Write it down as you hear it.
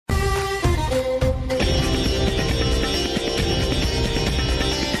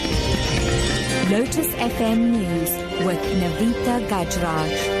Lotus FM News with Navita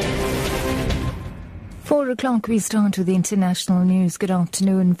Gajraj. 4 o'clock, we start with the international news. Good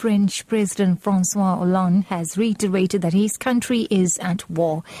afternoon. French President François Hollande has reiterated that his country is at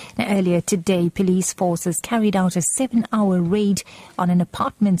war. Now, earlier today, police forces carried out a 7-hour raid on an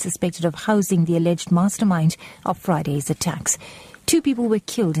apartment suspected of housing the alleged mastermind of Friday's attacks. 2 people were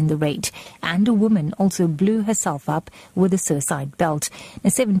killed in the raid, and a woman also blew herself up with a suicide belt. Now,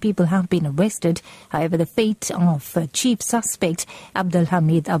 7 people have been arrested. However, the fate of chief suspect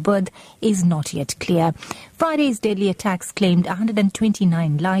Abdelhamid Aboud is not yet clear. Friday's deadly attacks claimed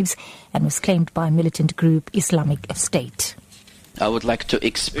 129 lives and was claimed by militant group Islamic State. I would like to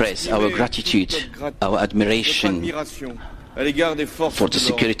express our gratitude, our admiration for the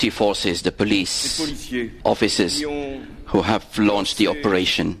security forces, the police officers who have launched the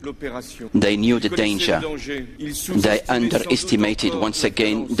operation. They knew the danger. They underestimated once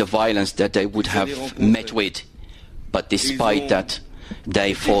again the violence that they would have met with. But despite that,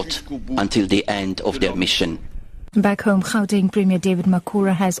 they fought until the end of their mission. Back home, Gauteng Premier David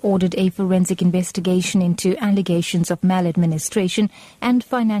Makhura has ordered a forensic investigation into allegations of maladministration and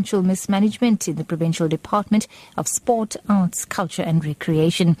financial mismanagement in the Provincial Department of Sport, Arts, Culture and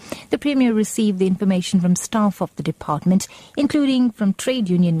Recreation. The Premier received the information from staff of the department, including from trade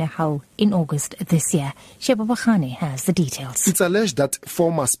union Nahal, in August this year. Sheba Bakhane has the details. It's alleged that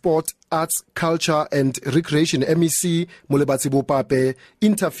former Sport, Arts, Culture and Recreation MEC Molebatsi Bopape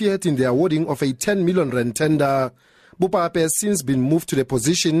interfered in the awarding of a 10 million rand tender. Bopape has since been moved to the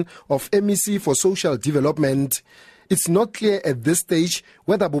position of MEC for Social Development. It's not clear at this stage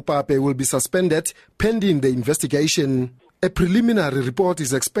whether Bopape will be suspended pending the investigation. A preliminary report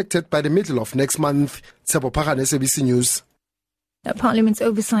is expected by the middle of next month. Tsebo Phakane, SABC News. Parliament's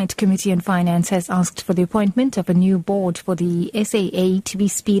Oversight Committee on Finance has asked for the appointment of a new board for the SAA to be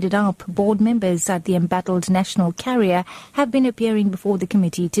speeded up. Board members at the embattled national carrier have been appearing before the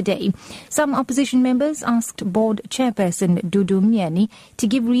committee today. Some opposition members asked board chairperson Dudu Myeni to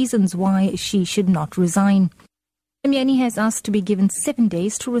give reasons why she should not resign. Myeni has asked to be given 7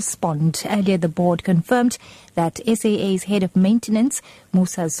 days to respond. Earlier, the board confirmed that SAA's head of maintenance,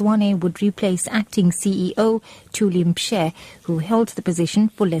 Musa Zwane, would replace acting CEO Thuli Mshe, who held the position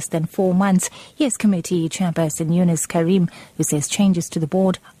for less than 4 months. Here's committee chairperson Yunus Karim, who says changes to the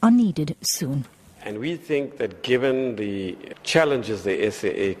board are needed soon. And we think that given the challenges the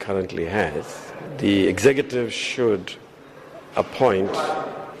SAA currently has, the executive should appoint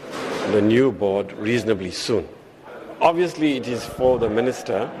the new board reasonably soon. Obviously, it is for the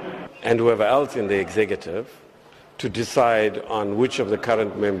minister and whoever else in the executive to decide on which of the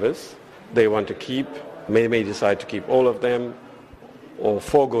current members they want to keep. They may decide to keep all of them or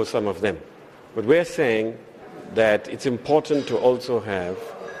forego some of them. But we're saying that it's important to also have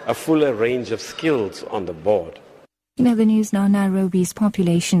a fuller range of skills on the board. In other news now, Nairobi's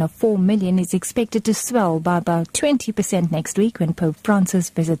population of 4 million is expected to swell by about 20% next week when Pope Francis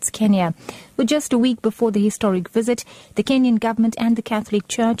visits Kenya. With just a week before the historic visit, the Kenyan government and the Catholic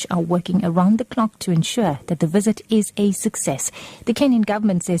Church are working around the clock to ensure that the visit is a success. The Kenyan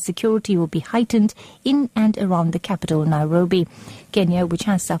government says security will be heightened in and around the capital, Nairobi. Kenya, which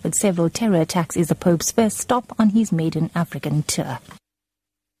has suffered several terror attacks, is the Pope's first stop on his maiden African tour.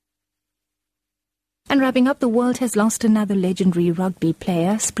 And wrapping up, the world has lost another legendary rugby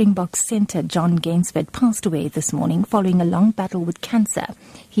player. Springboks centre John Gainsford passed away this morning following a long battle with cancer.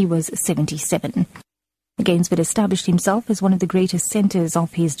 He was 77. Gainsford established himself as one of the greatest centres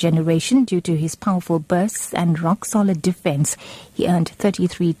of his generation due to his powerful bursts and rock-solid defence. He earned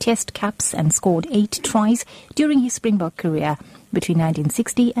 33 test caps and scored 8 tries during his Springbok career between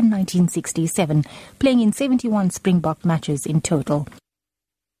 1960 and 1967, playing in 71 Springbok matches in total.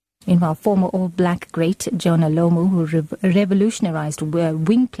 Meanwhile, former All Black great Jonah Lomu, who revolutionised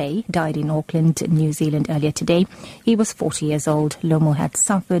wing play, died in Auckland, New Zealand earlier today. He was 40 years old. Lomu had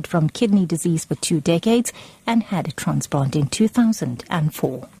suffered from kidney disease for 2 decades and had a transplant in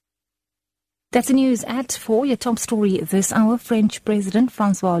 2004. That's the news at 4. Your top story this hour. French President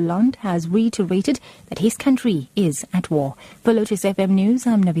François Hollande has reiterated that his country is at war. For Lotus FM News,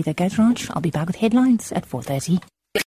 I'm Navita Gajraj. I'll be back with headlines at 4:30.